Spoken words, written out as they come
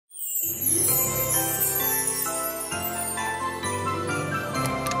The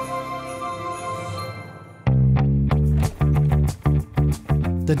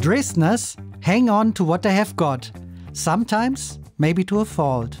Dresdners hang on to what they have got, sometimes maybe to a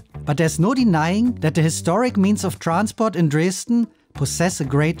fault. But there's no denying that the historic means of transport in Dresden possess a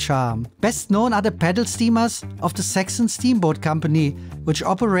great charm. Best known are the paddle steamers of the Saxon Steamboat Company, which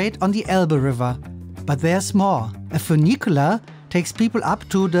operate on the Elbe River. But there's more. A funicular takes people up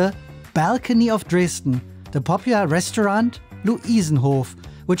to the balcony of Dresden, the popular restaurant Luisenhof,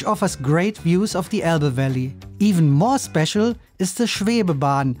 which offers great views of the Elbe Valley. Even more special is the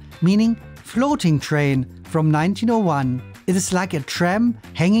Schwebebahn, meaning floating train, from 1901. It is like a tram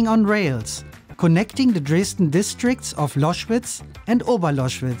hanging on rails, connecting the Dresden districts of Loschwitz and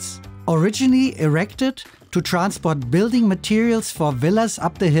Oberloschwitz. Originally erected to transport building materials for villas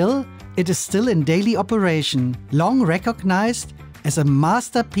up the hill, it is still in daily operation, long recognized as a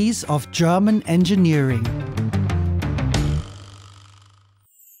masterpiece of German engineering.